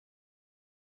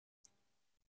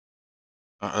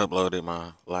I uploaded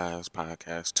my last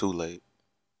podcast too late,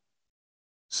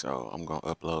 so I'm gonna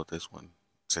upload this one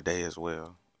today as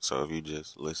well. So if you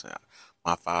just listen,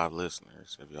 my 5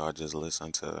 listeners, if y'all just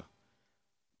listen to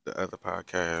the other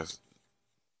podcast,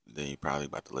 then you probably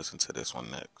about to listen to this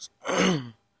one next.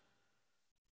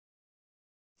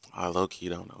 I low key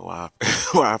don't know why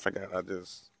why I forgot. I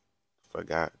just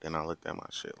forgot. Then I looked at my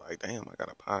shit like, damn, I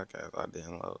got a podcast I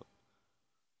didn't load.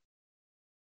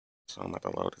 So I'm about to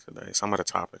load it today. Some of the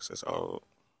topics is old,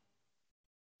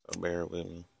 so bear with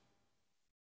me.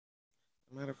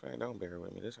 Matter of fact, don't bear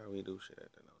with me. This is how we do shit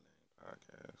at the No Name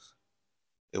Podcast.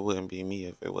 It wouldn't be me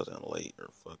if it wasn't late or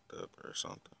fucked up or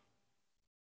something.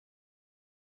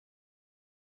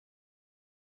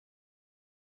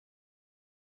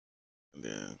 And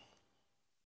then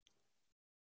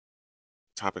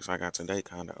topics I got today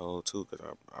kind of old too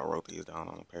because I wrote these down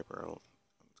on paper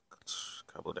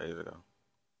a couple days ago.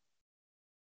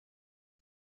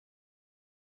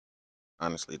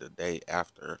 Honestly, the day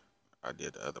after I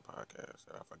did the other podcast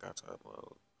that I forgot to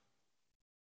upload.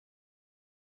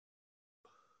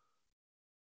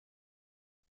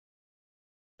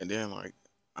 And then like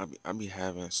I be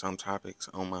having some topics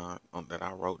on that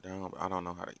I wrote down, but I don't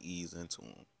know how to ease into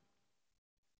them.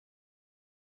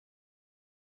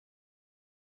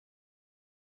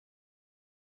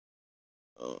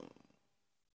 Um,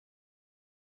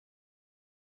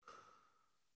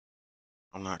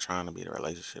 I'm not trying to be the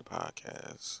relationship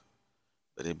podcast,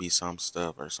 but it be some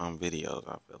stuff or some videos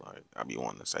I feel like I be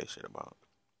wanting to say shit about.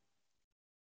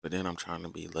 But then I'm trying to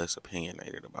be less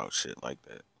opinionated about shit like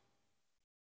that.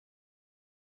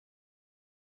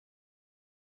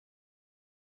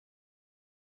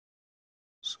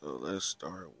 So let's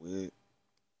start with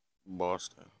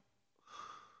Boston.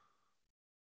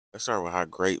 Let's start with how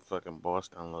great fucking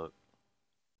Boston look.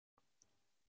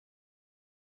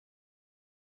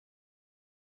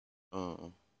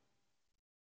 Um,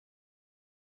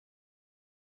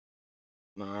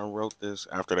 no, I wrote this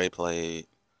after they played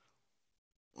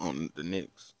on the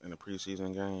Knicks in the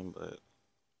preseason game, but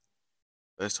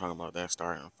let's talk about that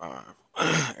starting five.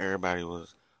 Everybody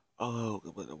was, oh,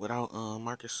 without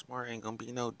Marcus Smart ain't gonna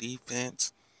be no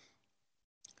defense.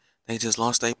 They just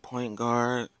lost their point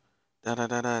guard. Da da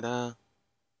da da da.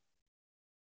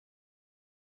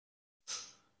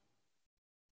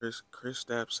 Chris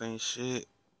Stapps ain't shit.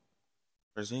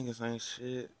 Porzingis ain't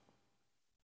shit.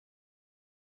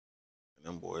 And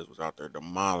them boys was out there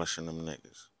demolishing them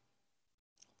niggas.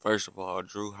 First of all,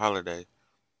 Drew Holiday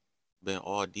been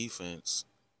all defense.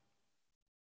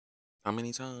 How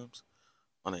many times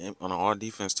on an all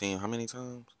defense team? How many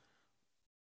times?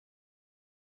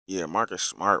 Yeah, Marcus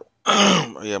Smart.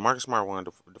 Yeah, Marcus Smart won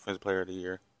the Defensive Player of the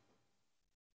Year.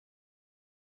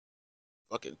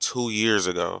 Fucking 2 years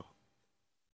ago.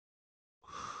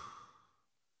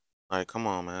 Like, come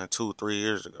on, man. 2, 3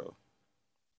 years ago.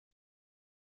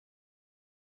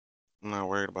 I'm not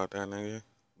worried about that nigga.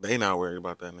 They not worried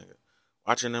about that nigga.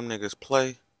 Watching them niggas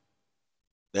play,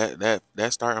 that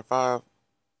starting five,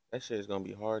 that shit is gonna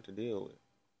be hard to deal with.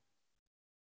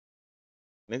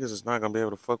 Niggas is not gonna be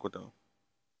able to fuck with them.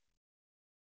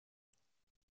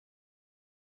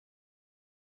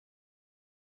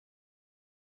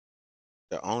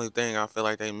 The only thing I feel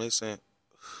like they missing,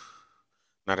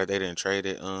 now that they didn't trade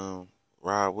it,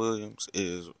 Rod Williams,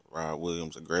 is Rod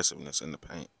Williams' aggressiveness in the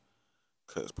paint.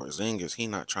 Cause Porzingis, he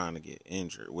not trying to get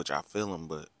injured, which I feel him,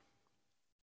 but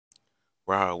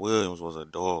Rod Williams was a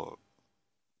dog.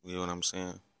 You know what I'm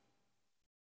saying?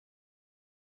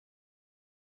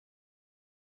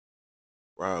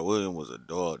 Rod Williams was a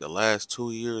dog. The last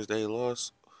 2 years they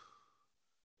lost,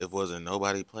 if wasn't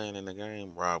nobody playing in the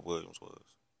game, Rod Williams was.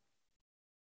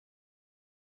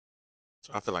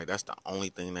 So I feel like that's the only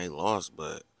thing they lost.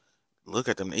 But look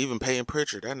at them, even Peyton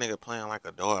Pritchard, that nigga playing like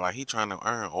a dog. Like he trying to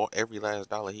earn every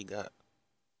last dollar he got.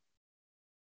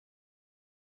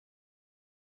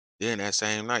 Then that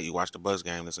same night, you watch the Bucks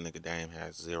game. This nigga Dame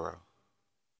has zero.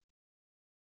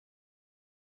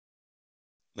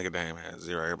 Nigga Dame has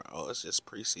zero. Everybody, oh, it's just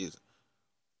preseason.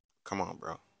 Come on,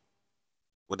 bro.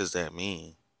 What does that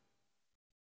mean?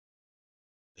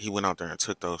 He went out there and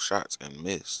took those shots and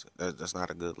missed. That's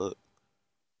not a good look.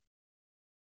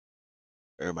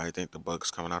 Everybody think the Bucks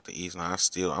coming out the East. Now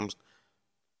I'm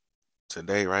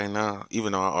today right now.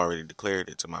 Even though I already declared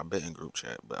it to my betting group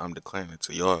chat, but I'm declaring it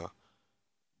to y'all.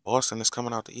 Boston is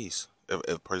coming out the East.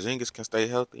 If Porzingis can stay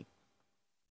healthy,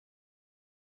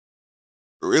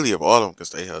 really, if all of them can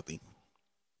stay healthy,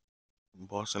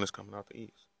 Boston is coming out the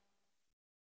East.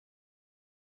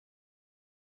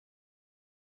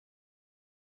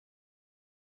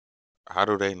 How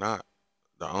do they not?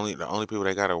 The only people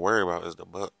they got to worry about is the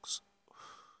Bucks.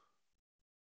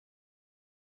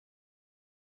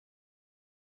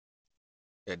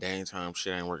 That dang time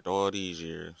shit ain't worked all these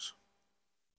years.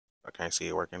 I can't see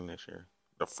it working this year.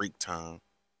 The freak time.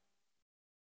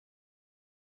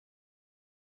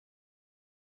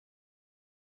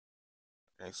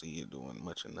 I can't see it doing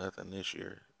much of nothing this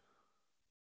year.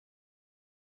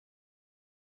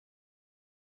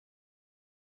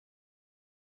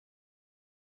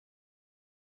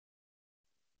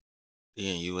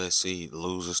 Then USC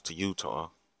loses to Utah.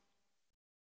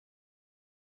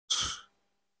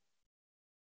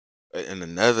 And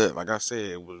another, like I said,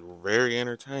 it was very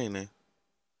entertaining.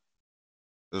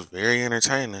 It was very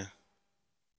entertaining.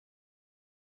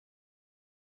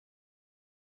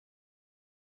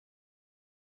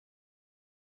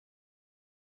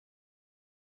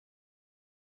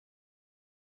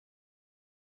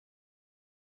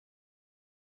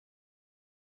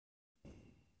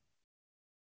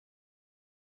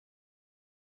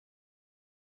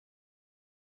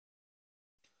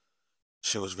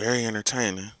 Shit was very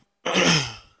entertaining.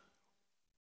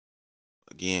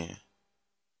 Again,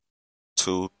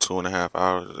 2.5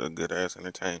 hours of good ass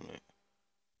entertainment.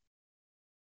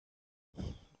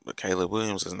 But Caleb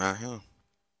Williams is not him.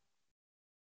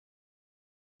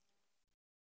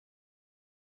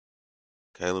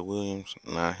 Caleb Williams,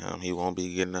 not him. He won't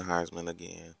be getting the Heisman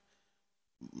again.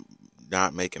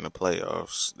 Not making the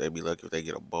playoffs. They'd be lucky if they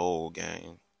get a bowl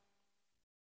game.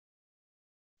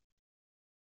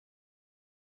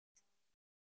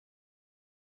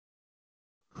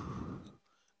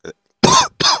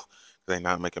 They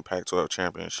not making Pac-12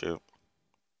 championship.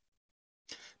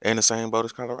 They in the same boat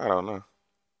as Colorado now.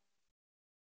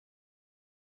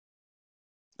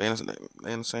 They in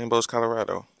the same boat as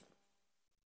Colorado.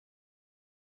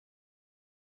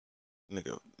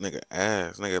 Nigga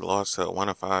ass. Nigga lost to a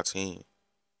 1-5 team.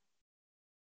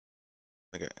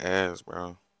 Nigga ass,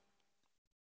 bro.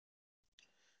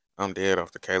 I'm dead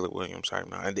off the Caleb Williams hype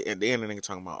now. And then the nigga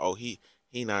talking about, oh, he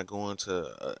not going to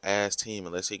a ass team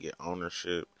unless he get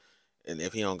ownership. And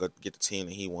if he don't go get the team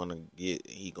that he want to get,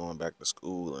 he going back to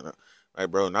school. And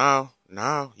like, bro, now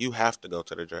you have to go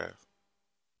to the draft.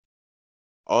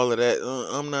 All of that,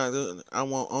 I'm not. I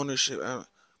want ownership.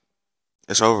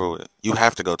 It's over with. You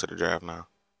have to go to the draft now,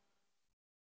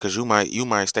 cause you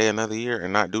might stay another year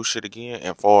and not do shit again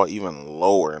and fall even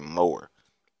lower and lower.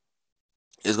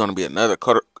 It's gonna be another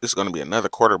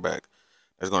quarterback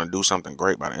that's gonna do something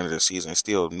great by the end of the season.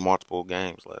 Still multiple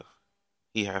games left.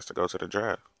 He has to go to the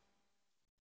draft.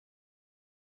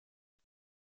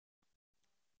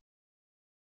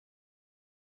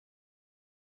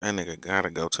 That nigga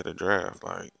gotta go to the draft.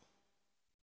 Like,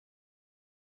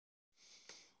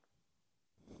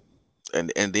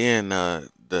 and then the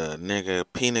nigga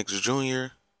Penix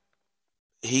Jr.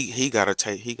 He gotta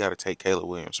take Caleb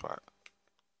Williams' spot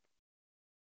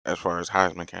as far as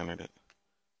Heisman candidate.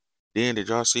 Then did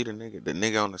y'all see the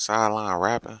nigga on the sideline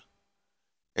rapping?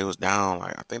 It was down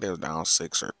like I think they was down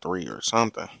 6 or 3 or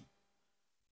something.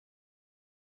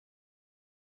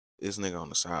 This nigga on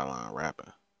the sideline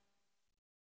rapping,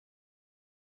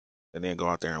 and then go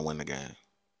out there and win the game.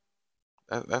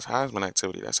 That's Heisman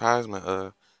activity. That's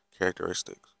Heisman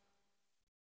characteristics.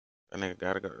 That nigga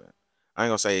gotta go. I ain't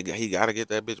gonna say he gotta get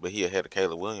that bitch, but he ahead of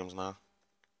Caleb Williams now.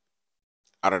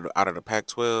 Out of the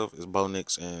Pac-12 is Bo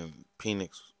Nix and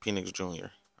Penix Jr.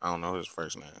 I don't know his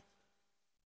first name,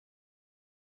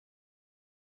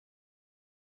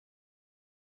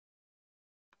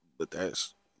 but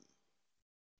that's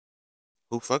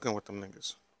who fucking with them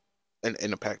niggas.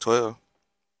 In the Pac-12,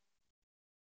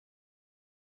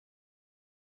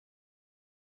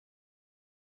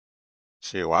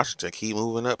 shit, Washington keep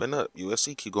moving up and up.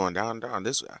 USC keep going down and down.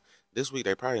 This week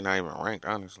they probably not even ranked,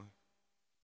 honestly.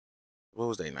 What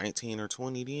was they, 19 or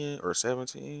 20 then? Or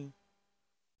 17?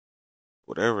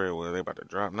 Whatever it was, they about to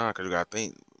drop now because you got to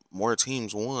think more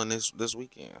teams won this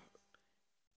weekend.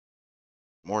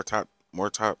 More top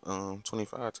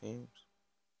 25 teams.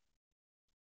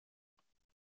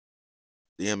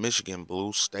 Then Michigan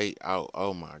blew State out.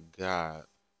 Oh my god.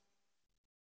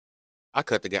 I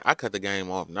cut the game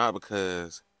off not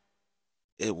because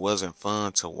it wasn't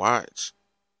fun to watch.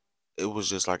 It was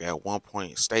just like at one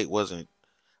point State wasn't.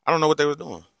 I don't know what they was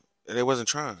doing. They wasn't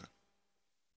trying.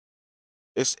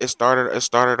 It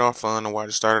started off fun to watch.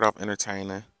 It started off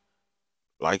entertaining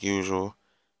like usual,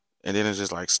 and then it's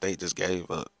just like State just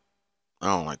gave up. I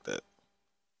don't like that.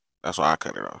 That's why I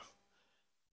cut it off.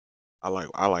 I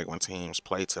like when teams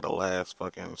play to the last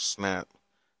fucking snap.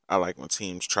 I like when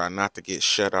teams try not to get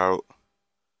shut out.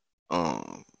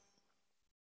 Um,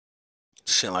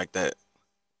 Shit like that.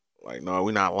 Like, no,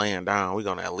 we not laying down. We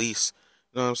gonna at least,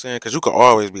 you know what I'm saying? Because you could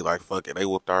always be like, fuck it, they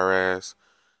whooped our ass.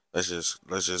 Let's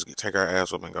just take our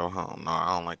ass up and go home. No,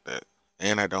 I don't like that.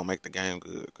 and that don't make the game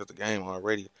good because the game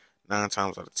already 9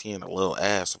 times out of 10 a little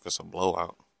ass if it's a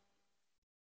blowout.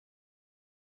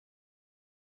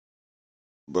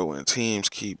 But when teams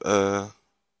keep trying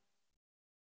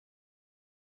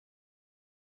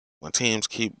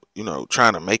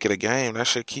to make it a game, that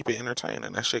should keep it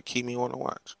entertaining. That should keep me on to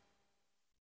watch.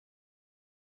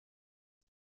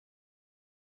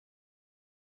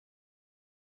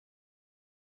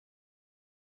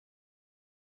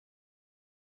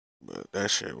 But that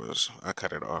shit was I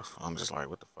cut it off. I'm just like,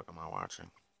 what the fuck am I watching?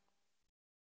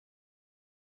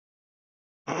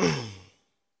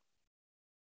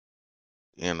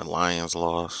 And the Lions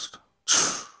lost.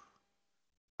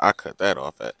 I cut that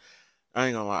off at I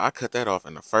ain't gonna lie, I cut that off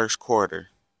in the first quarter.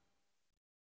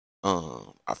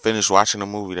 I finished watching the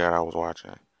movie that I was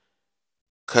watching.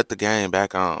 Cut the game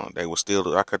back on. They were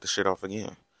still I cut the shit off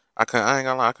again. I ain't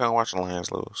gonna lie, I couldn't watch the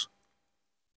Lions lose.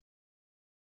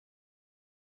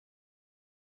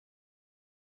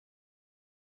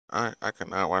 I could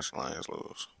not watch the Lions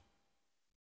lose.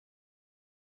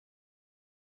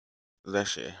 That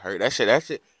shit hurt. That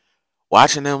shit.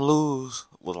 Watching them lose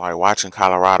was like watching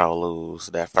Colorado lose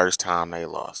that first time they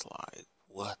lost. Like,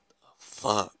 what the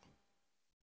fuck?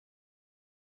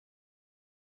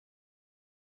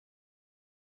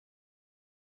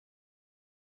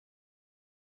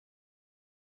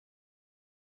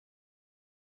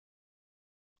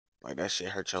 Like that shit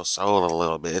hurt your soul a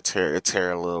little bit. It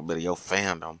tear a little bit of your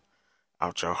fandom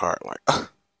out your heart. Like,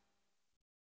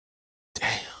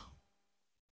 damn,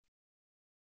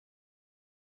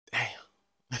 damn.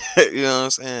 You know what I'm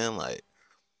saying? Like,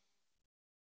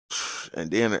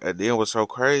 and then what's so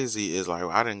crazy is like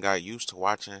I didn't got used to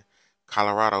watching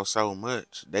Colorado so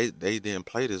much. They didn't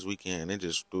play this weekend. It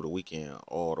just threw the weekend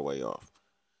all the way off.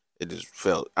 It just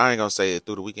felt. I ain't gonna say it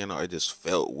through the weekend. It just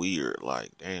felt weird. Like,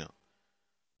 damn.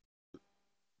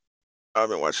 I've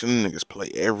been watching them niggas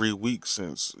play every week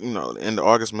since the end of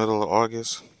August, middle of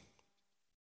August.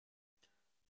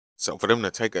 So for them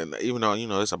to take even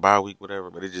though it's a bye week,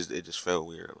 whatever, but it just felt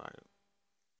weird. Like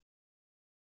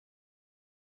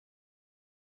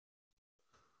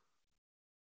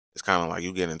it's kind of like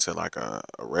you get into like a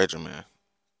regimen,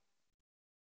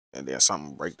 and then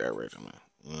something break that regimen.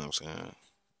 You know what I'm saying?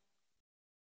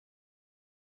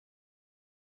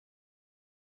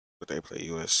 But they play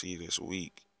USC this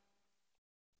week.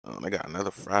 They got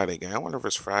another Friday game. I wonder if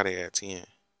it's Friday at 10.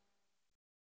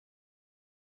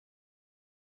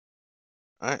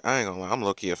 I ain't gonna lie. I'm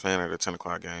low key a fan of the 10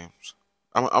 o'clock games.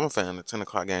 I'm a fan of the 10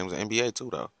 o'clock games in NBA too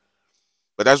though.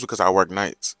 But that's because I work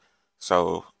nights,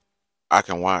 so I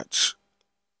can watch.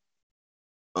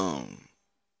 Um,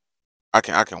 I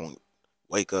can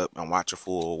wake up and watch a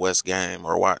full West game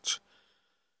or watch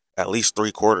at least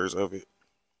 3 quarters of it.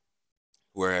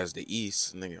 Whereas the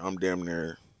East, nigga, I'm damn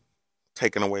near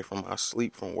taken away from my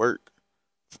sleep from work.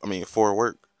 I mean, for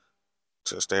work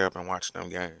to stay up and watch them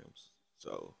games.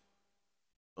 So,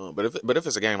 but if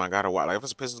it's a game I gotta watch, like if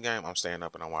it's a Pistons game, I'm staying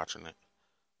up and I'm watching it.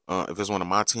 If it's one of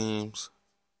my teams,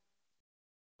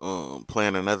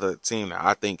 playing another team that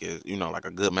I think is like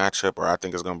a good matchup or I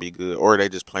think is gonna be good, or they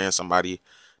just playing somebody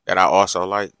that I also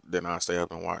like, then I stay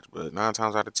up and watch. But 9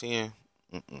 times out of 10,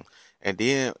 mm-mm. And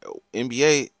then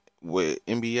NBA with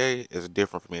NBA is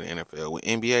different from the NFL. With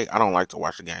NBA, I don't like to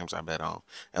watch the games I bet on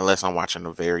unless I'm watching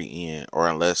the very end or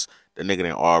unless the nigga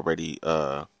done already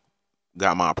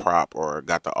got my prop or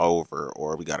got the over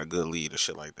or we got a good lead or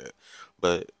shit like that.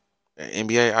 But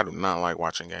NBA, I do not like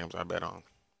watching games I bet on.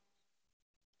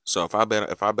 So if I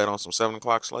bet on some 7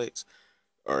 o'clock slates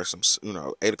or some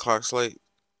 8 o'clock slate,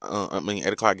 I mean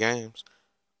 8 o'clock games,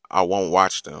 I won't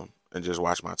watch them and just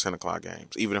watch my 10 o'clock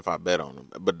games, even if I bet on them.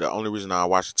 But the only reason I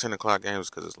watch the 10 o'clock games is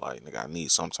because it's like, nigga, I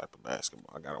need some type of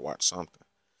basketball. I gotta watch something.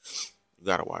 You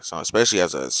gotta watch something, especially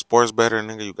as a sports better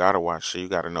nigga. You gotta watch shit. You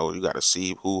gotta know. You gotta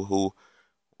see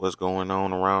what's going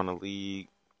on around the league.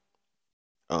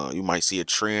 You might see a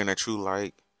trend that you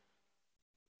like.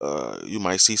 You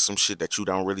might see some shit that you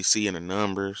don't really see in the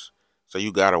numbers. So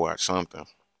you gotta watch something.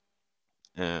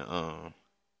 And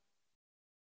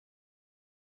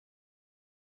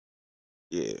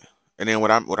yeah. And then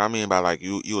what I mean by like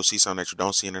you'll see something that you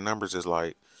don't see in the numbers is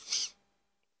like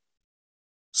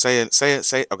say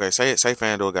okay, say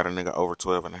FanDuel got a nigga over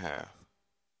 12 and a half.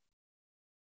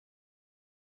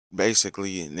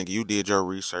 Basically, nigga, you did your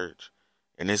research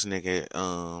and this nigga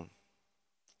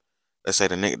let's say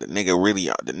the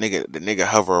nigga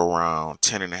hover around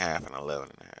 10 and a half and 11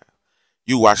 and a half.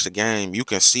 You watch the game, you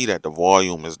can see that the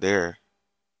volume is there.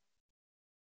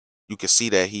 You can see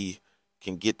that he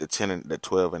can get the 10 and the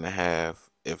 12 and a half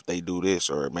if they do this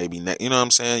or maybe you know what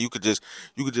I'm saying. You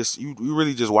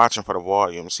really just watching for the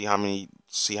volume. See how many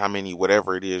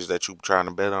whatever it is that you trying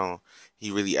to bet on.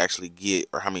 He really actually get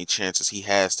or how many chances he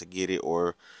has to get it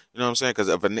or you know what I'm saying. Because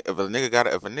if a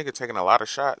nigga taking a lot of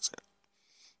shots,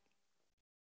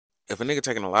 if a nigga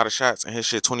taking a lot of shots and his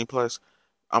shit 20 plus,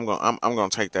 I'm gonna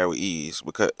take that with ease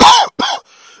because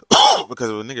because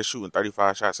if a nigga shooting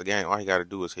 35 shots a game, all he got to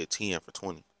do is hit 10 for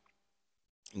 20.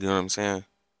 You know what I'm saying?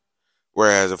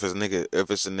 Whereas if it's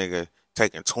a nigga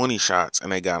taking 20 shots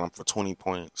and they got him for 20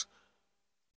 points,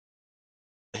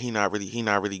 he not really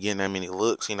getting that many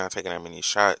looks. He not taking that many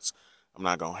shots. I'm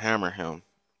not gonna hammer him.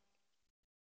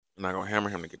 I'm not gonna hammer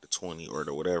him to get the 20 or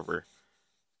the whatever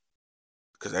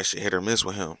because that shit hit or miss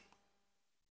with him.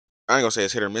 I ain't gonna say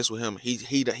it's hit or miss with him.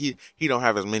 He don't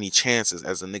have as many chances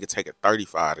as a nigga taking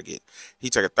 35 to get. He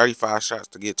taking 35 shots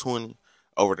to get 20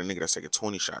 over the nigga that's taking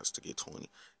 20 shots to get 20.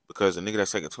 Because the nigga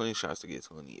that's taking 20 shots to get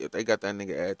 20, if they got that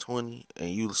nigga at 20 and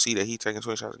you see that he taking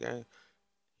 20 shots a game,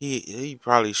 he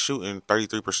probably shooting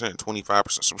 33%,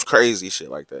 25%, some crazy shit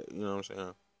like that. You know what I'm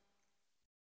saying?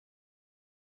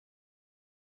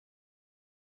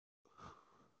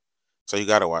 So you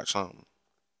gotta watch something.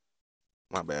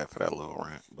 My bad for that little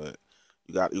rant, but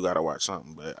you gotta watch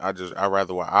something. But I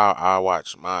rather I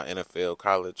watch my NFL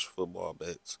college football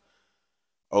bets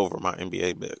over my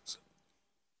NBA bets.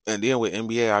 And then with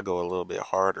NBA I go a little bit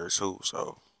harder too,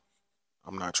 so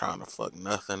I'm not trying to fuck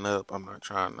nothing up. I'm not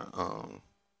trying to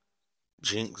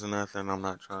jinx nothing. I'm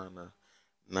not trying to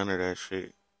none of that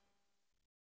shit.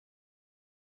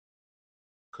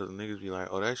 Cause niggas be like,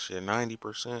 oh that shit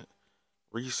 90%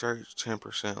 research,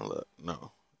 10% luck.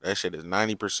 No. That shit is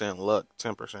 90% luck,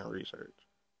 10% research.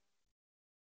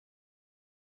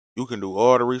 You can do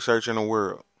all the research in the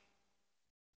world.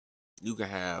 You can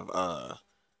have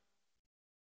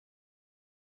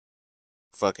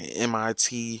fucking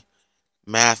MIT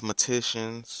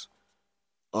mathematicians,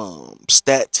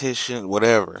 statisticians,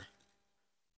 whatever,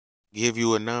 give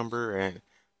you a number and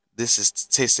this is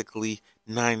statistically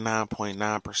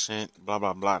 99.9% blah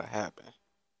blah blah to happen.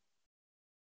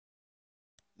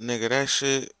 Nigga, that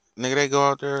shit, nigga, they go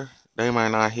out there, they might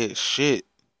not hit shit.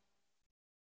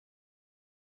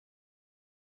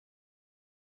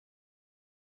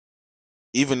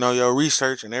 Even though your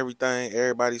research and everything,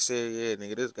 everybody said, yeah,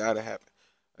 nigga, this gotta happen.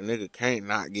 A nigga can't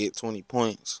not get 20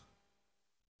 points.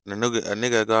 And a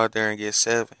nigga go out there and get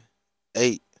 7,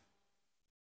 8.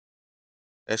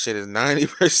 That shit is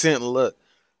 90% luck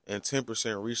and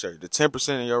 10% research. The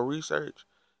 10% of your research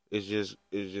is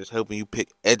just helping you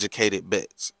pick educated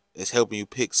bets. It's helping you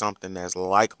pick something that's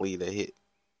likely to hit.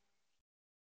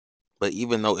 But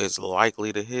even though it's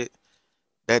likely to hit,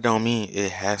 that don't mean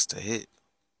it has to hit.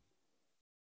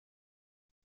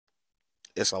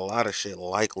 It's a lot of shit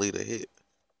likely to hit.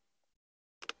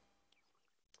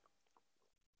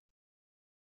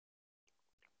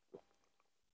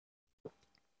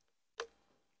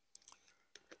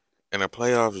 In the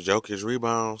playoffs, Jokic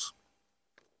rebounds,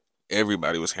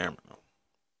 everybody was hammering them.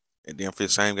 And then for the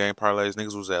same game parlays,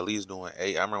 niggas was at least doing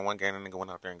 8. I remember one game, a nigga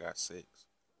went out there and got 6.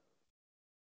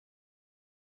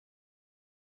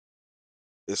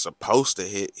 It's supposed to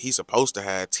hit. He's supposed to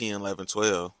have 10, 11,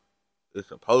 12. It's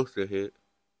supposed to hit.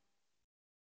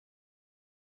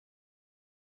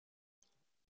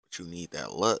 But you need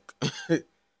that luck. You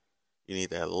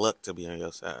need that luck to be on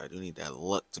your side. You need that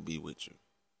luck to be with you.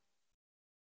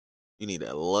 You need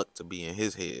that luck to be in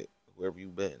his head, whoever you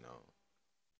betting on.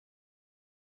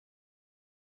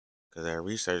 Because that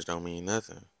research don't mean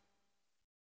nothing.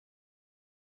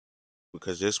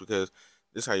 Because this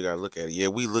is how you gotta look at it. Yeah,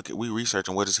 we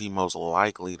researching what is he most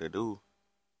likely to do.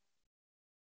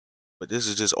 But this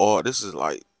is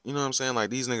like, you know what I'm saying? Like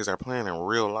these niggas are playing in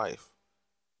real life.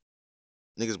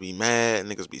 Niggas be mad,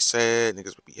 niggas be sad,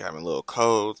 niggas be having little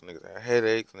colds, niggas have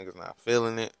headaches, niggas not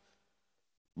feeling it.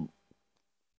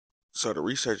 So the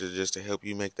research is just to help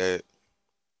you make that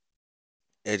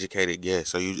educated guess.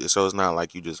 So it's not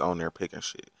like you just on there picking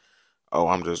shit. Oh,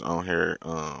 I'm just on here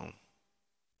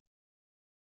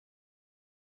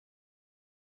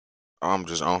I'm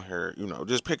just on here, you know,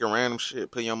 just picking random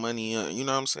shit, put your money in, you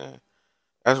know what I'm saying?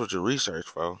 That's what you research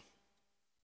for.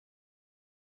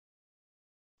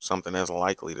 Something that's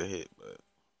likely to hit, but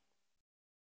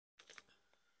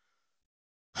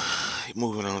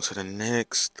moving on to the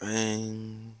next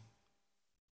thing.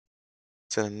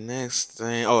 To the next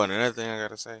thing. Oh, and another thing I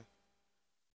gotta say.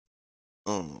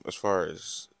 As far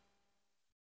as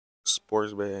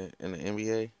sports betting in the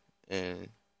NBA, and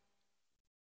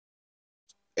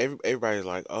everybody's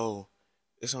like, oh,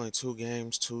 it's only 2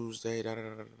 games Tuesday. Da da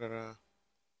da da da.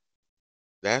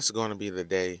 That's gonna be the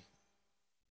day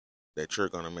that you're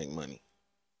gonna make money.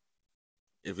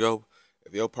 If your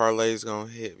parlay's gonna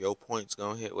hit, if your points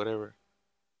gonna hit, whatever,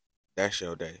 that's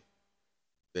your day.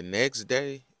 The next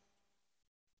day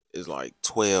is like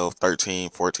 12, 13,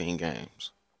 14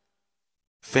 games.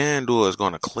 FanDuel is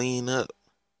gonna clean up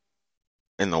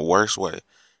in the worst way.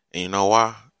 And you know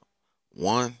why?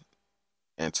 One,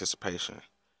 anticipation.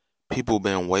 People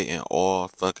been waiting all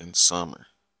fucking summer.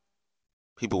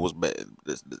 People was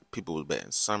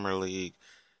betting summer league.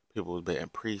 People was betting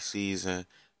preseason.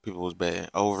 People was betting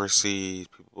overseas.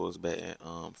 People was betting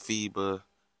FIBA.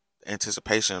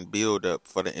 Anticipation build up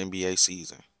for the NBA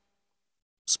season.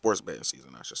 Sports betting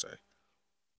season, I should say.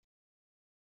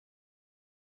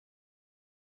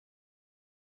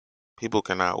 People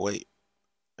cannot wait.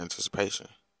 Anticipation.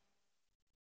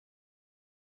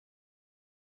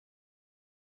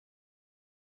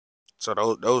 So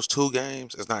those two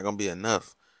games is not gonna be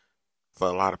enough for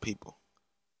a lot of people.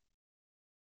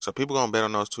 So people gonna bet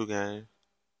on those two games,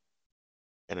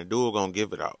 and the dude gonna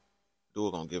give it out.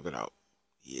 Dude gonna give it out.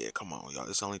 Yeah, come on, y'all.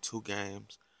 It's only two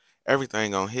games.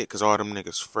 Everything gonna hit because all them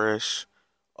niggas fresh.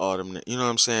 All them, you know what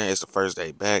I'm saying? It's the first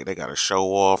day back. They gotta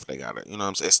show off. They gotta, you know what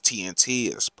I'm saying? It's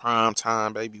TNT. It's prime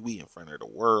time, baby. We in front of the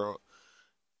world.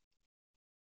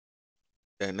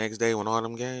 That next day when all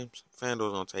them games,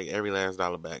 FanDuel's gonna take every last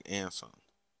dollar back and some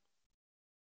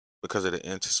because of the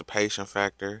anticipation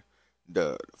factor,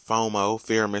 the FOMO,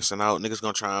 fear of missing out. Niggas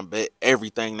gonna try and bet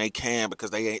everything they can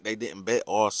because they didn't bet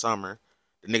all summer.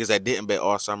 The niggas that didn't bet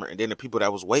all summer, and then the people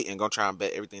that was waiting gonna try and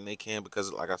bet everything they can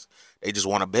because like they just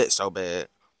want to bet so bad.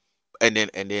 And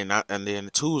then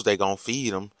Tuesday gonna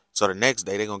feed them, so the next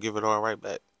day they gonna give it all right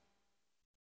back.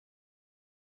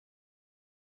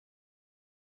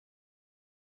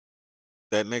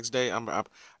 That next day,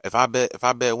 if I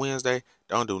bet Wednesday,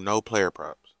 don't do no player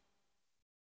props.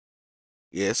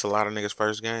 Yeah, it's a lot of niggas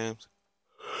first games.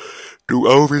 Do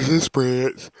overs and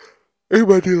spreads.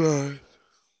 Everybody lies.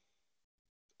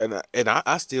 And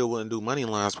I still wouldn't do money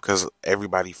lines because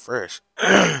everybody fresh.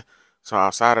 So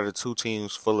outside of the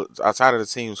teams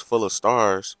full of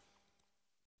stars,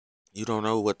 you don't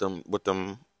know what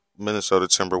them Minnesota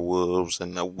Timberwolves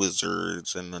and the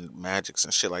Wizards and the Magics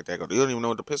and shit like that gonna do. You don't even know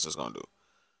what the Pistons gonna do.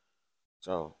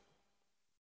 So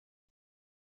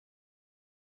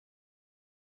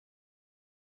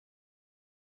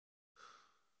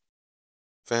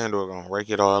FanDuel gonna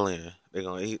rake it all in. They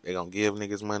gonna give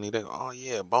niggas money. They gonna, oh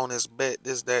yeah, bonus bet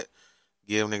this that.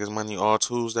 Give niggas money all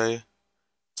Tuesday.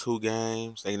 Two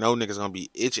games. They know niggas gonna be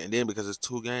itching. And then because it's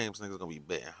two games, niggas gonna be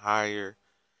betting higher.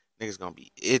 Niggas gonna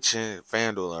be itching.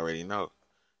 FanDuel already know.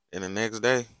 And the next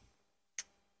day,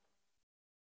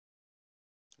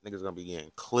 niggas gonna be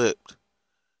getting clipped.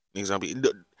 Niggas gonna be.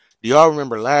 Do y'all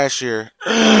remember last year?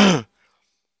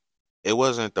 It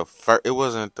wasn't the first. It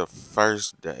wasn't the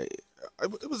first day.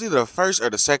 It was either the first or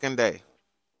the second day.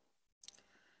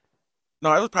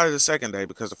 No, it was probably the second day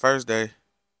because the first day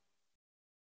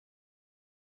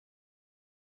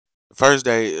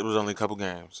it was only a couple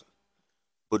games.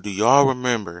 But do y'all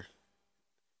remember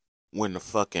when the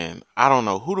fucking I don't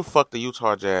know who the fuck the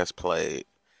Utah Jazz played,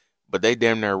 but they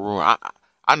damn near ruined.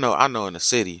 I know in the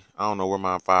city. I don't know where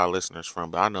my five listeners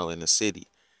from, but I know in the city,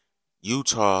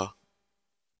 Utah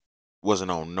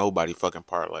wasn't on nobody fucking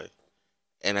parlay.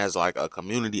 And as like a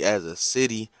community, as a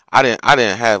city, I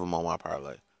didn't have them on my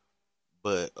parlay.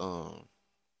 But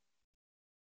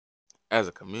as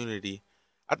a community,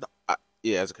 I,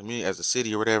 yeah, as a community, as a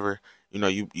city or whatever,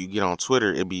 you get on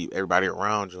Twitter, it be everybody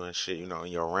around you and shit, in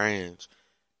your range.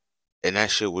 And that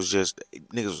shit was just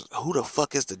niggas. Who the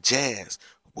fuck is the Jazz?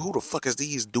 Who the fuck is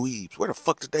these dweebs? Where the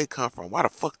fuck did they come from? Why the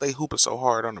fuck they hooping so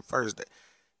hard on the first day?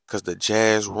 Cause the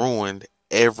Jazz ruined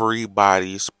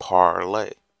everybody's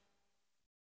parlay.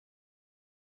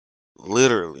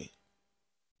 Literally,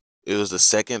 it was the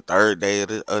second, third day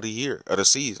of the year of the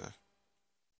season,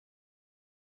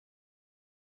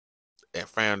 and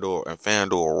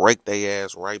FanDuel raked their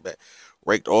ass right back,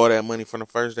 raked all that money from the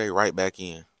first day right back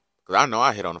in. Cause I know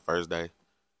I hit on the first day.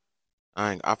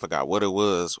 I forgot what it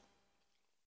was,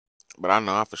 but I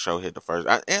know I for sure hit the first.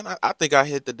 And I think I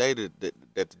hit the day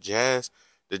that the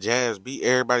Jazz beat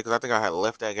everybody because I think I had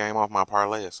left that game off my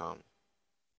parlay or something.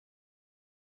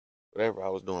 Whatever I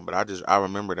was doing, but I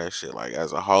remember that shit like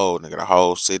as a whole, nigga. The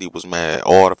whole city was mad.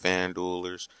 All the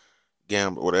FanDuelers,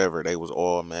 gamble, whatever, they was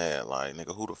all mad. Like,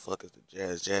 nigga, who the fuck is the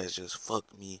Jazz? Jazz just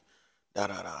fucked me. Da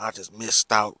da da. I just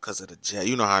missed out because of the Jazz.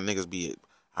 You know how niggas be.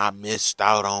 I missed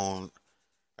out on.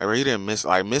 Like, bro, you didn't miss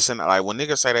like missing. Like when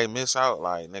niggas say they miss out,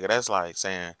 like nigga, that's like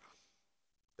saying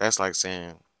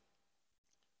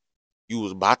you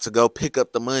was about to go pick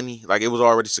up the money, like it was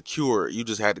already secure. You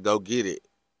just had to go get it.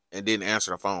 and didn't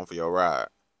answer the phone for your ride.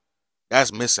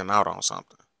 That's missing out on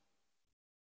something.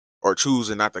 Or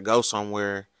choosing not to go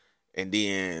somewhere and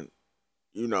then,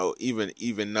 even though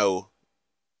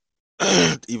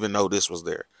even though this was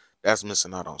there. That's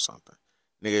missing out on something.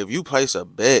 Nigga, if you place a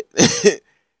bet,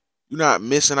 you're not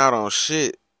missing out on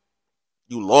shit.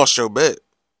 You lost your bet.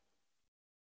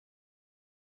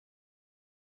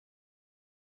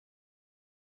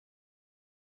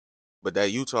 But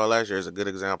that Utah last year is a good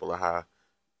example of how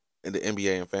in the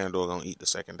NBA and FanDuel gonna eat the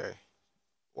second day.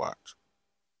 Watch.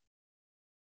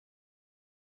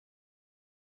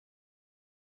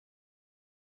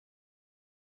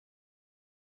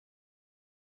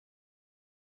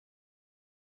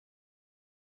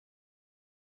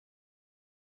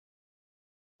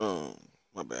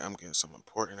 My bad. I'm getting some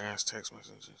important ass text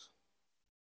messages.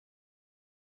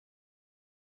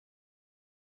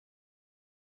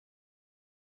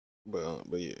 But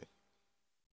yeah,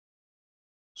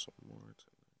 some more.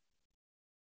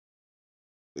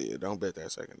 But yeah, don't bet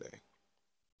that second day.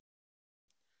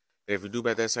 If you do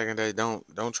bet that second day,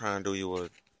 don't try and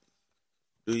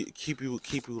keep you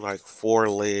like 4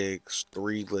 legs,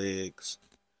 3 legs.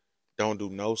 Don't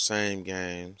do no same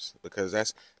games because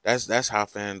that's how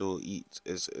FanDuel eats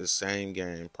is same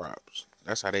game props.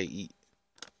 That's how they eat.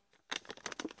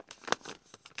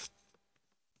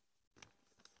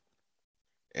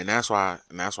 And that's why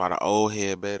the old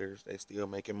head betters they still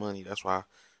making money. That's why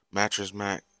Mattress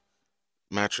Mac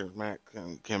Mattress Mac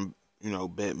can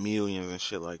bet millions and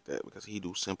shit like that because he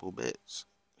do simple bets.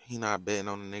 He not betting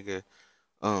on a nigga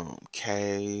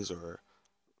K's or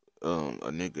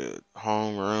a nigga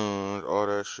home runs, all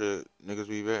that shit niggas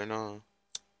be betting on.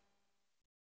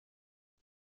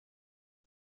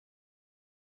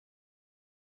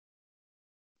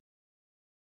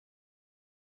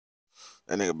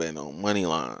 That nigga betting on money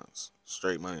lines,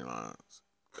 straight money lines.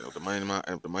 If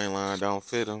the money line don't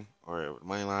fit him, or if the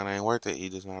money line ain't worth it, he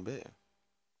just not betting.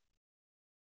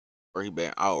 Or he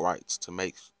betting outrights to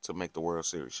make the World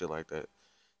Series, shit like that,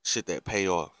 shit that pay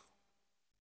off.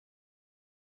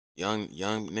 Young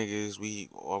niggas,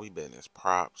 all we betting is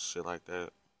props, shit like that.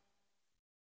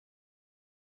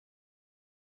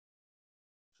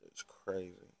 It's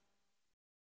crazy.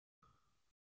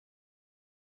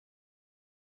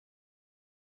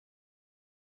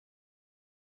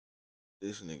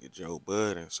 This nigga Joe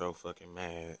Budden so fucking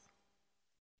mad,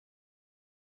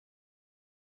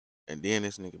 and then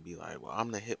this nigga be like, "Well,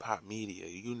 I'm the hip hop media.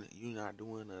 You not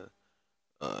doing a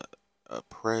a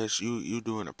press. You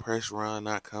doing a press run,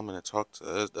 not coming to talk to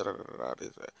us. Da da da da.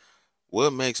 This, that.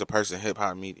 What makes a person hip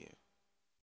hop media?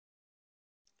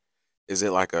 Is it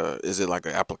like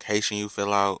an application you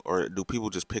fill out, or do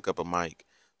people just pick up a mic,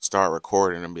 start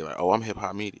recording, and be like, "Oh, I'm hip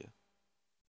hop media"?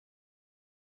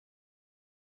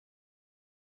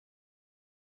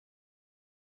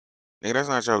 Nigga, that's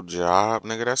not your job,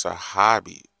 nigga. That's a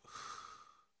hobby.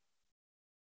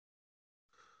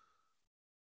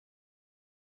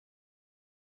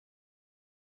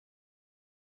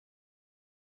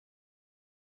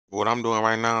 What I'm doing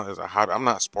right now is a hobby. I'm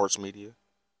not sports media.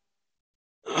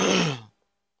 I'm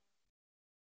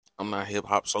not hip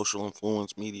hop social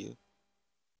influence media.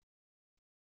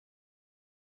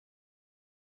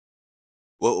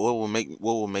 What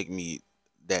will make me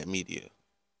that media?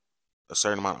 A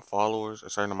certain amount of followers, a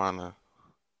certain amount of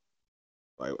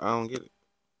like I don't get it.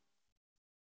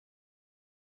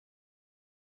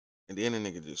 And then the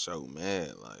nigga just so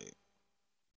mad. Like,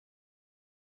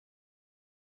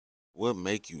 what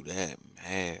make you that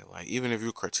mad? Like, even if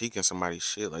you're critiquing somebody's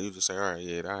shit, like you just say, all right,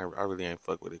 yeah, I really ain't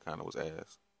fuck with it. Kind of was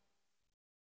ass.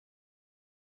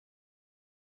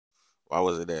 Why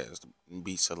was it ass? The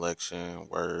beat selection,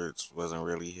 words wasn't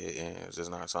really hitting. It's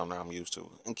just not something I'm used to.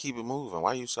 And keep it moving.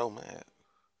 Why you so mad?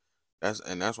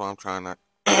 That's why I'm trying not.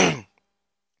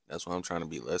 That's why I'm trying to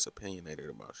be less opinionated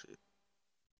about shit.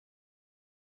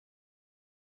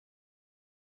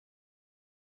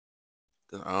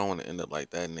 Cause I don't want to end up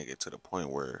like that nigga to the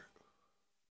point where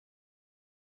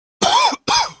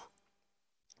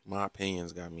my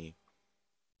opinions got me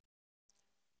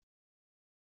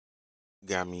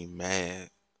mad,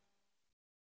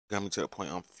 got me to the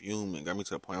point I'm fuming, got me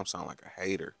to the point I'm sounding like a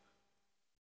hater.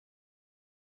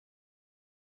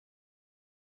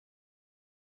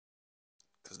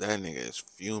 Cause that nigga is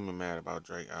fuming mad about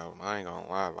Drake album. I ain't gonna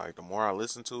lie, like the more I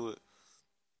listen to it,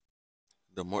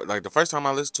 the more like the first time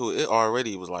I listened to it, it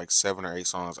already was like 7 or 8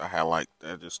 songs I had like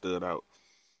that just stood out.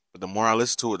 But the more I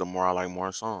listen to it, the more I like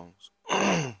more songs.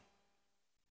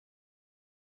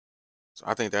 So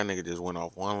I think that nigga just went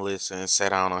off one listen, sat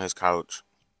down on his couch,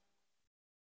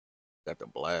 got the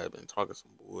blab and talking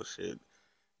some bullshit.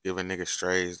 giving niggas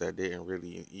strays that didn't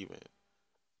really even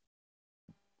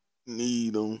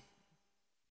need them.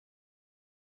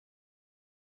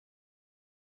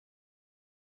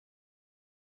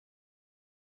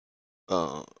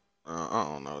 Uh, I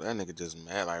don't know. That nigga just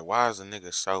mad. Like, why is the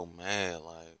nigga so mad?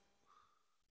 Like,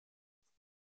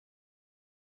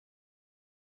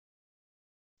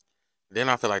 then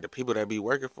I feel like the people that be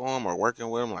working for him or working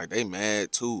with him, like, they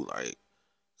mad too. Like,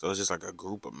 so it's just like a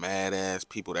group of mad ass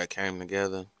people that came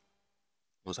together. It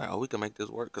was like, oh, we can make this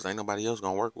work because ain't nobody else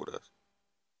gonna work with us.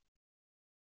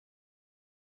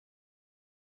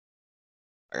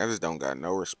 Like, I just don't got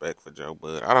no respect for Joe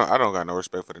Bud. I don't got no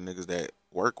respect for the niggas that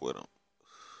work with him.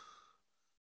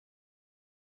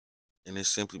 And it's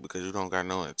simply because you don't got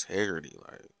no integrity.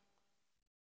 Like,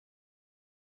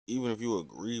 even if you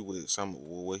agree with some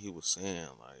with what he was saying,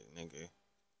 like, nigga,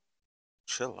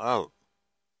 chill out.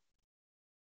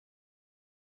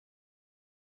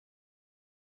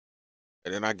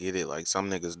 And then I get it, like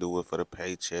some niggas do it for the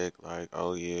paycheck, like,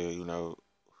 oh yeah,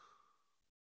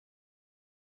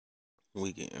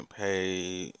 we getting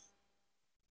paid.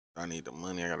 I need the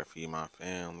money, I gotta feed my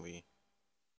family.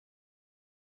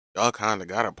 Y'all kinda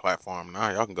got a platform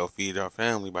now. Y'all can go feed your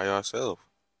family by yourself.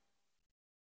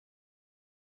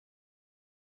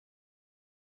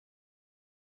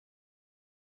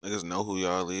 Niggas know who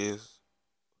y'all is.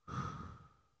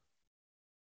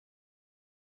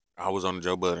 I was on the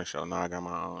Joe Budden show, now I got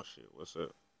my own shit. What's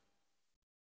up?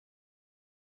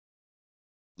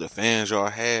 The fans y'all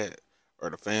had,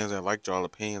 or the fans that liked y'all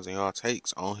opinions and y'all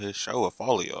takes on his show will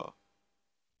follow y'all.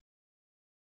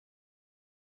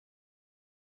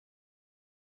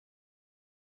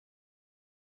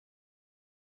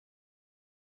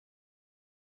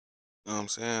 You know what I'm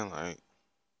saying? Like,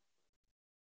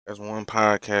 that's one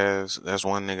podcast. That's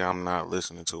one nigga I'm not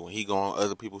listening to. When he go on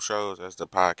other people's shows, that's the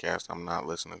podcast I'm not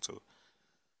listening to.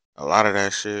 A lot of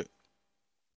that shit,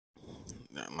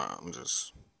 nah,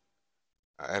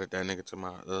 I added that nigga to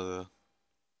my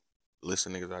list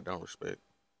of niggas I don't respect.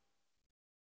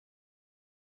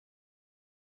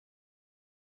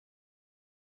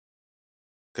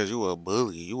 Cause you a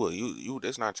bully.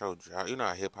 That's not your job. You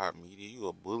not hip hop media. You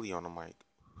a bully on the mic.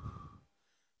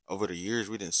 Over the years,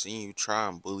 we didn't see you try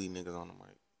and bully niggas on the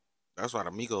mic. That's why the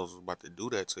Migos was about to do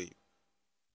that to you.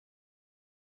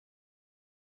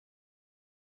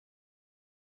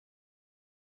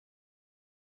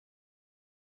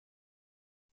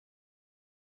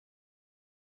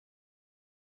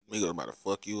 Migos about to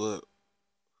fuck you up.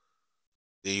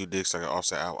 Then you dick suck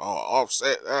offset out. Oh,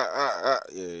 offset.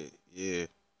 Yeah, yeah.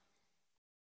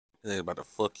 They about to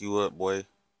fuck you up, boy.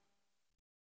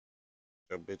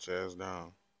 Your bitch ass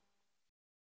down.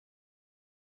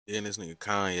 Then this nigga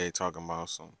Kanye talking about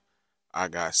some. I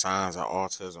got signs of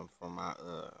autism from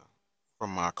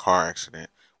my car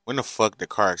accident. When the fuck did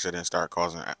car accident start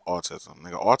causing autism?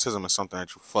 Nigga, autism is something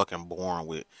that you fucking born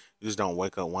with. You just don't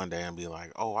wake up one day and be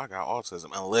like, "Oh, I got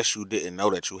autism," unless you didn't know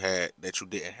that you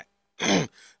didn't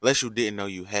unless you didn't know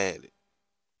you had it,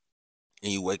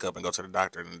 and you wake up and go to the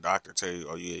doctor, and the doctor tell you,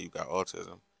 "Oh yeah, you got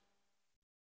autism."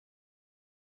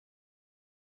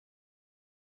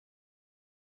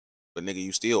 But nigga,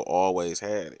 you still always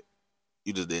had it.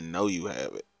 You just didn't know you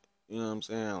have it. You know what I'm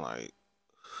saying? Like,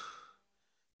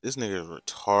 this nigga is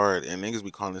retarded, and niggas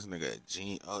be calling this nigga a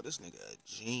genius. Oh, this nigga a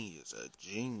genius, a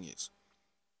genius,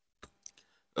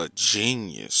 a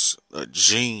genius, a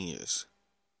genius.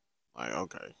 Like,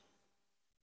 okay.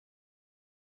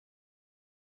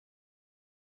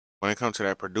 When it comes to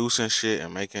that producing shit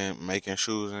and making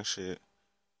shoes and shit,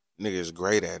 nigga is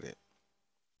great at it.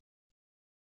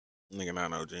 Nigga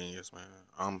not no genius, man.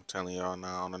 I'm telling y'all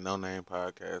now on the No Name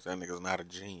podcast, that nigga's not a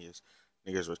genius.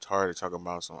 Nigga's retarded talking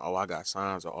about some. Oh, I got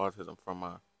signs of autism from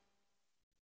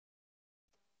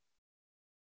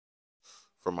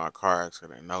my car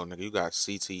accident. No, nigga, you got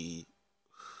CTE.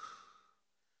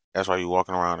 That's why you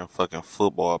walking around in fucking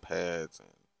football pads and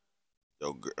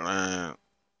yo, man,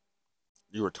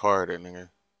 you retarded, nigga.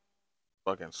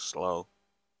 Fucking slow.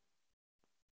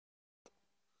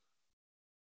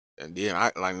 And then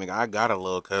nigga, I got a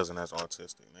little cousin that's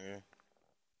autistic, nigga.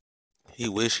 He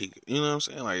wish you know what I'm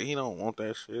saying? Like, he don't want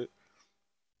that shit.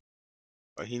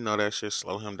 Like, he know that shit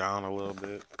slow him down a little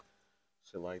bit.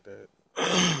 Shit like that.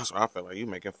 So I feel like you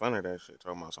making fun of that shit.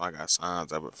 Talking about, so I got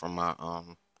signs of it from my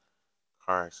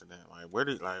car accident. Like,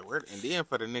 and then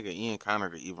for the nigga Ian Connor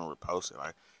to even repost it,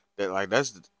 like that, like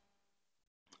that's the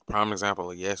prime example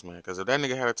of yes man. Because if that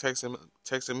nigga had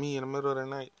texted me in the middle of the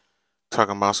night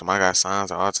talking about some, I got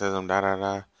signs of autism, da da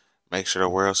da. Make sure the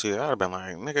world sees it. I'd have been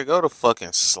like, nigga, go to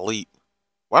fucking sleep.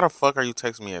 Why the fuck are you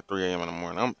texting me at 3 a.m. in the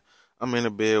morning? I'm in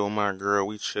the bed with my girl.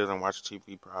 We chilling, watch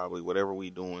TV, probably whatever we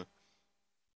doing.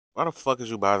 Why the fuck is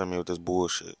you bothering me with this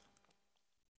bullshit?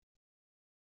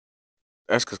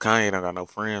 That's cause Kanye don't got no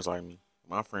friends like me.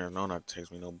 My friends know not to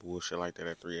text me no bullshit like that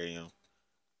at 3 a.m.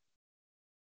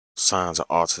 Signs of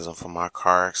autism from my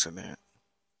car accident.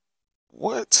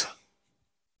 What?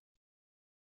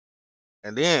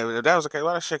 And then if that was okay,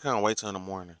 why that shit couldn't wait till in the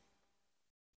morning?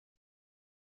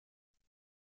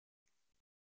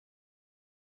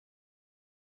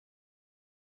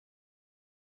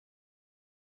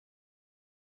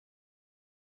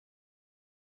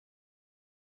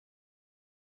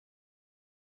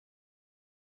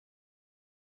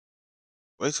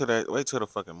 Wait till the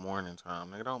fucking morning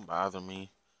time, nigga. Don't bother me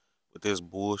with this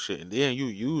bullshit. And then you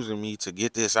using me to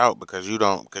get this out because you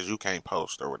can't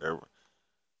post or whatever.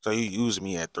 So you using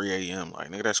me at 3 a.m. Like,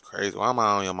 nigga, that's crazy. Why am I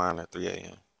on your mind at 3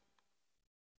 a.m.?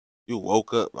 You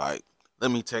woke up like,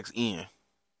 let me text Ian.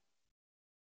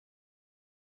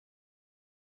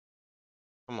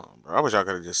 Come on, bro. I wish y'all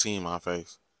could have just seen my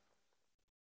face.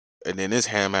 And then this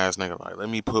ham ass nigga like, let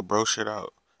me put bro shit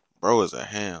out. Bro is a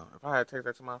ham. If I had to take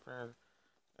that to my friends,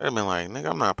 they'd have been like, nigga,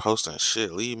 I'm not posting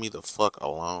shit. Leave me the fuck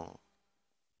alone.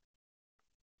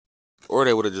 Or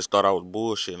they would have just thought I was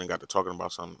bullshit and got to talking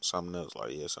about something else.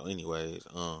 Like, yeah, so anyways,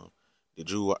 did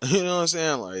you you know what I'm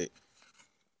saying? Like,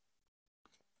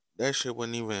 that shit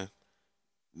wouldn't even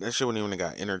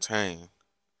got entertained.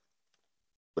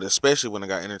 But especially when it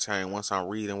got entertained, once I'm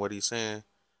reading what he's saying,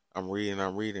 I'm reading,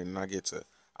 and I get to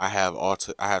I have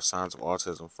signs of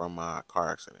autism from my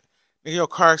car accident. Nigga, your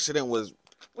car accident was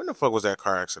when the fuck was that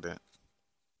car accident?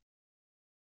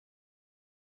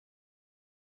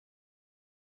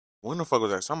 When the fuck was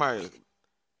that? Somebody,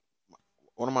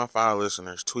 one of my 5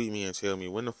 listeners, tweet me and tell me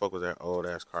when the fuck was that old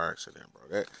ass car accident, bro?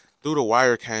 That Through the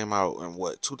Wire came out in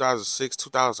what 2006,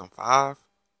 2005.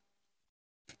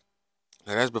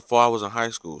 Now that's before I was in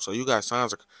high school. So you got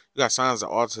signs of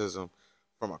autism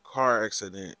from a car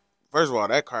accident. First of all,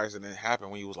 that car accident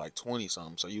happened when you was like 20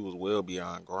 something, so you was well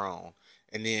beyond grown.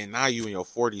 And then now you in your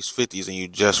 40s, 50s, and you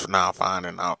just now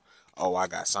finding out, oh, I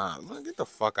got signs. Man, get the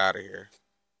fuck out of here.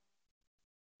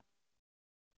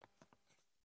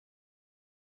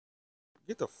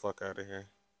 Get the fuck out of here.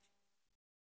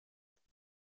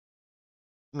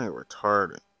 Nigga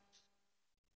retarded.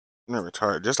 Nigga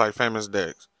retarded. Just like Famous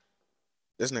Dex.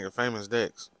 This nigga Famous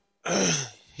Dex.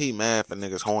 He mad for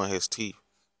niggas hoeing his teeth.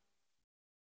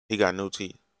 He got new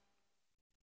teeth.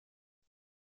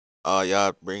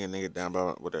 Y'all bring a nigga down by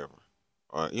whatever.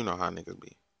 Or you know how niggas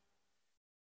be.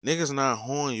 Niggas not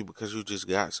hoeing you because you just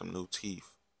got some new teeth.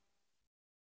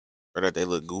 Or that they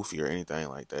look goofy or anything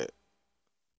like that.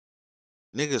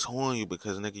 Niggas hoeing you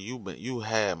because nigga you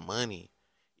had money.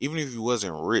 Even if you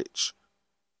wasn't rich.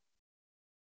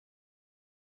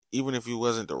 Even if you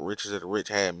wasn't the richest of the rich,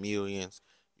 had millions,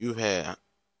 you've had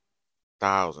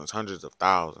thousands, hundreds of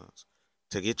thousands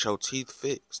to get your teeth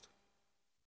fixed.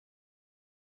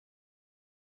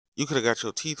 You could have got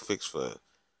your teeth fixed for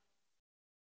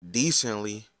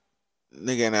decently,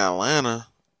 nigga in Atlanta,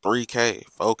 3K,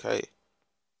 4K.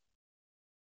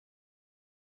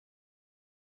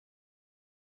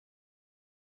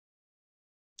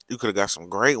 You could have got some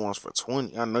great ones for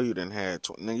 20. I know you didn't have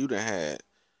 20. Nigga, you didn't had,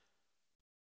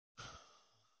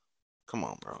 come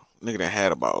on, bro. Nigga done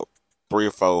had about three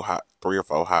or four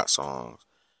hot songs.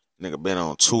 Nigga been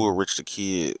on two of Rich the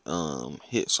Kid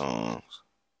hit songs.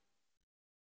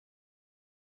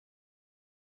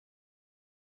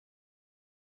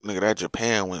 Nigga, that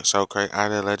Japan went so crazy. I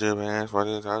did let Japan for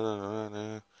this.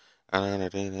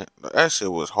 That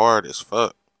shit was hard as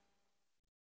fuck.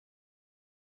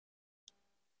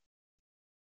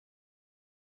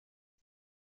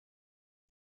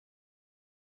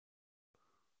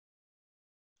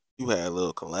 You had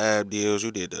little collab deals.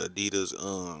 You did the Adidas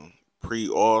pre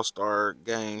All Star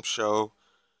game show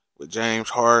with James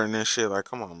Harden and shit. Like,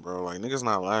 come on, bro. Like, niggas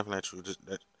not laughing at you.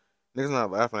 Niggas not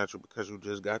laughing at you because you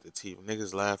just got the TV.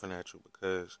 Niggas laughing at you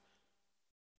because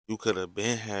you could have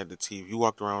been had the TV. You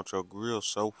walked around with your grill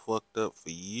so fucked up for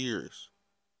years.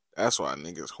 That's why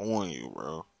niggas horn you,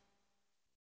 bro.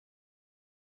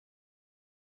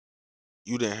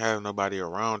 You didn't have nobody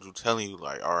around you telling you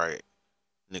like, all right,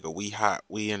 nigga, we hot.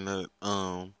 We in the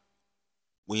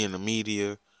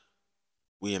media.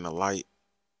 We in the light.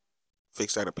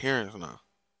 Fix that appearance now.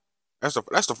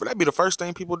 That'd be the first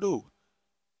thing people do.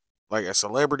 Like as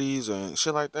celebrities and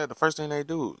shit like that, the first thing they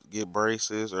do get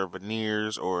braces or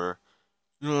veneers or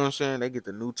you know what I'm saying. They get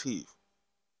the new teeth.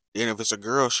 Then if it's a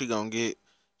girl, she gonna get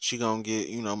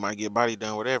might get body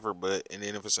done whatever. But and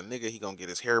then if it's a nigga, he gonna get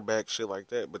his hair back, shit like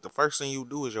that. But the first thing you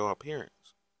do is your appearance.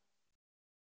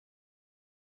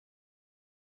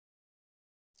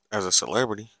 as a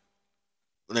celebrity.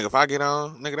 Nigga, if I get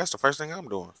on, nigga, that's the first thing I'm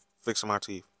doing. Fixing my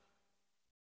teeth.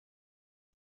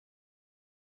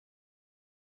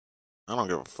 I don't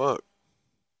give a fuck.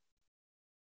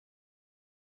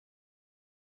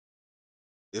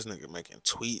 This nigga making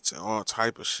tweets and all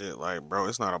type of shit. Like, bro,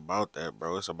 it's not about that,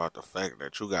 bro. It's about the fact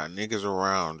that you got niggas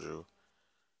around you.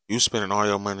 You spending all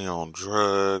your money on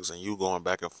drugs and you going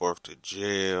back and forth to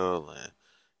jail and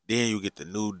then you get the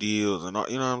new deals and all,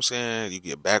 you know what I'm saying? You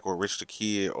get back with Rich the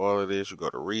Kid, all of this. You go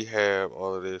to rehab,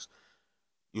 all of this.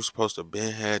 You supposed to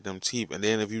been had them teeth, and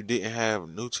then if you didn't have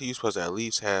new teeth, you supposed to at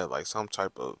least have like some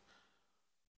type of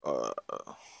uh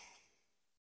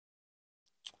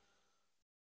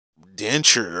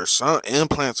denture or some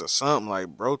implants or something. Like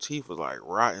bro, teeth was like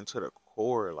rotten to the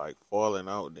core, like falling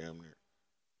out damn near.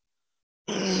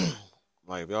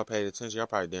 Like if y'all paid attention, y'all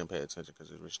probably didn't pay attention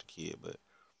because it's Rich the Kid, but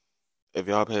if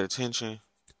y'all paid attention,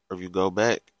 or if you go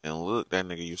back and look, that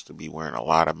nigga used to be wearing a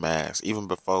lot of masks even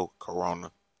before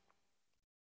Corona.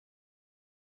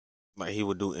 Like he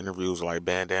would do interviews like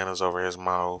bandanas over his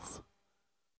mouth.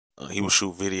 He would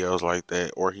shoot videos like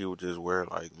that, or he would just wear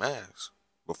like masks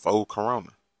before Corona.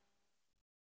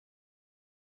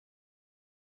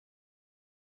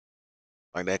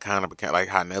 Like that kind of became like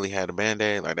how Nelly had a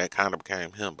band-aid, like that kind of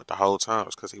became him. But the whole time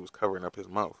it's because he was covering up his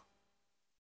mouth.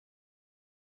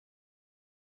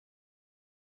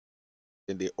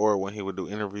 And or when he would do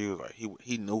interviews, like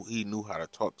he knew how to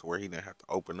talk to where he didn't have to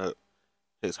open up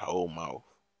his whole mouth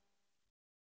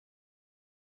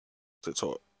to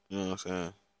talk. You know what I'm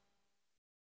saying?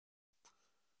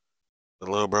 But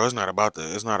little bro, it's not about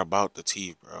the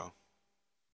teeth, bro.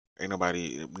 Ain't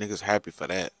nobody niggas happy for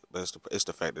that. But it's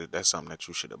the fact that that's something that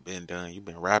you should have been done. You've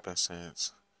been rapping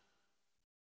since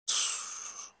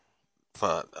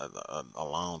for a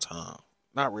long time.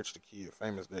 Not Rich the Kid,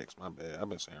 Famous Dex. My bad. I've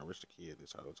been saying Rich the Kid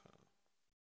this whole time.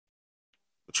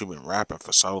 But you've been rapping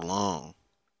for so long.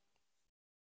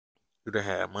 You done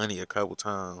had money a couple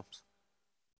times.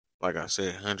 Like I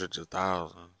said, hundreds of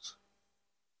thousands.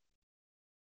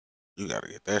 You gotta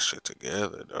get that shit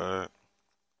together, dog.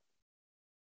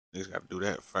 Niggas gotta do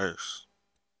that first.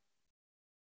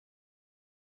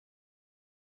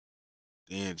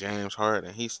 Then James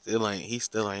Harden, he still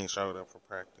ain't showed up for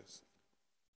practice.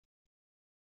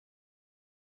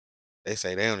 They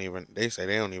say they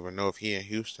don't even know if he in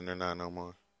Houston or not no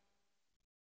more.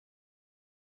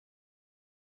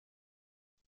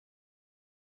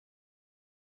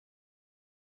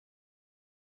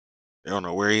 They don't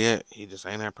know where he at. He just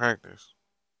ain't at practice.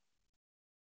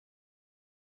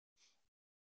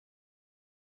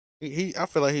 I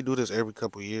feel like he do this every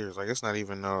couple years. Like it's not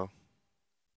even no.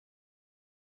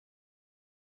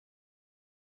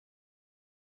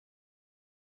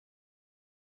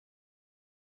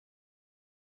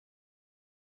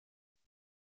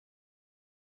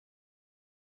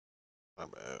 My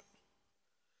bad.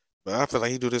 But I feel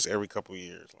like he do this every couple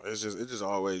years. Like it's just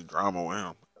always drama with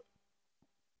him.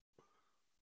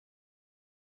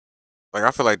 Like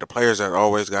I feel like the players that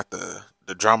always got the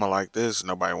drama like this,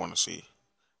 nobody want to see.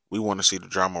 We want to see the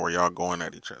drama where y'all going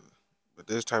at each other. But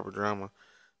this type of drama,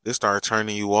 this start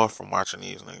turning you off from watching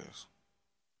these niggas.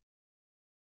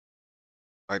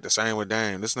 Like the same with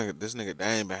Dame. This nigga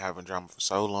Dame been having drama for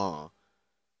so long.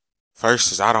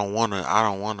 First is I'm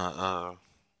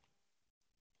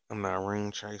not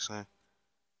ring chasing.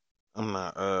 I'm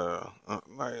not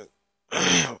like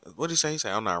what did he say? He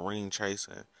said I'm not ring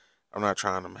chasing. I'm not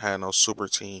trying to have no super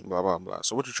team. Blah blah blah.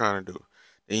 So what you trying to do?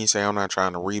 Then you say I'm not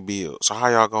trying to rebuild. So how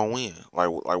y'all gonna win? Like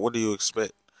what do you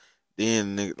expect?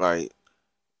 Then like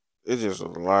it's just a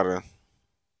lot of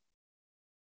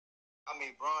I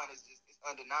mean, Braun is just it's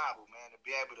undeniable, man, to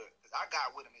be able to. Cause I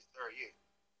got with him his third year.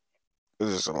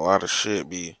 It's just a lot of shit.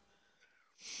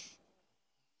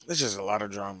 It's just a lot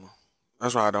of drama.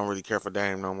 That's why I don't really care for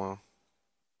Dame no more.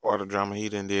 All the drama he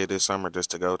done did this summer just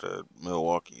to go to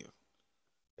Milwaukee.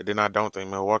 And then I don't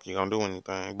think Milwaukee gonna do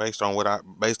anything based on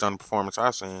the performance I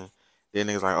seen. Then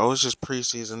niggas like, oh, it's just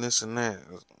preseason, this and that.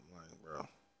 I'm like, bro,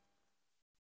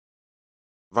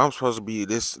 if I'm supposed to be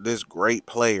this great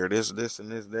player, this and this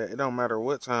that, it don't matter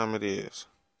what time it is.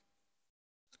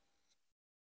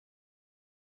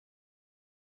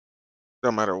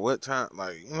 Don't matter what time,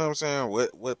 like you know what I'm saying.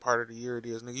 What part of the year it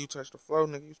is, nigga. You touch the floor,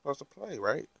 nigga. You supposed to play,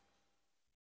 right?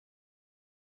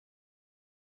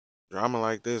 Drama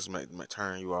like this may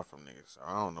turn you off from niggas. So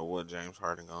I don't know what James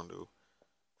Harden gonna do.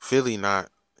 Philly not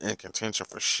in contention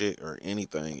for shit or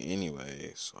anything,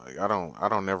 anyways. Like I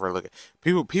don't never look at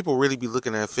people. People really be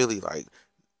looking at Philly like,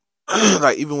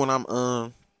 like even when I'm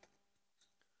talking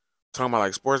about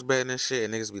like sports betting and shit,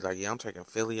 and niggas be like, yeah, I'm taking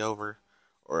Philly over.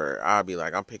 Or I'll be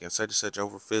like, I'm picking such and such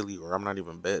over Philly, or I'm not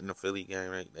even betting the Philly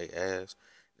game. They ass.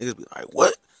 Niggas be like,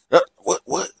 what?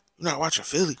 What? You not watching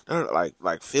Philly?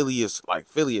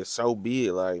 Philly is so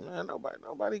big. Like, man,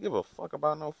 nobody give a fuck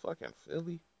about no fucking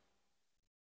Philly.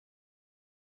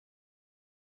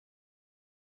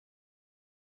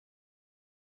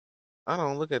 I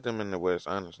don't look at them in the West,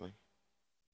 honestly.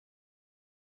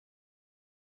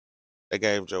 They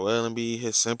gave Joel Embiid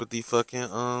his sympathy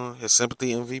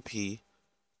MVP.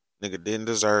 Nigga didn't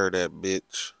deserve that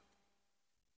bitch.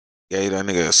 Gave that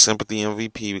nigga a sympathy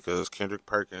MVP because Kendrick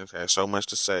Perkins had so much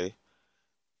to say.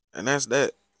 And that's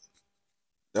that.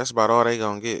 That's about all they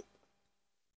gonna get.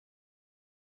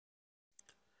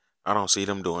 I don't see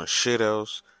them doing shit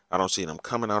else. I don't see them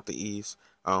coming out the East.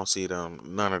 I don't see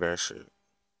them none of that shit.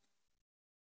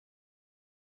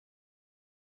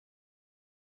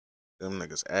 Them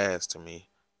niggas ass to me.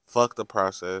 Fuck the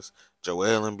process.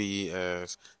 Joel Embiid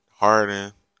ass.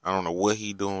 Harden. I don't know what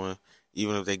he doing.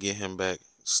 Even if they get him back,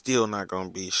 still not gonna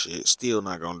be shit. Still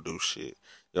not gonna do shit.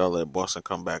 Y'all let Boston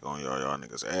come back on y'all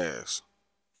niggas ass.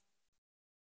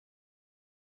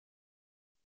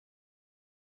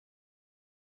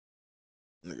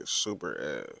 Niggas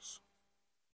super ass.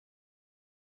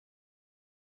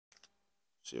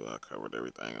 See, I covered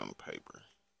everything on the paper.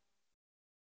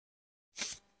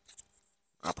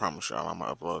 I promise y'all I'm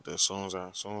gonna upload this as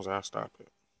soon as I stop it.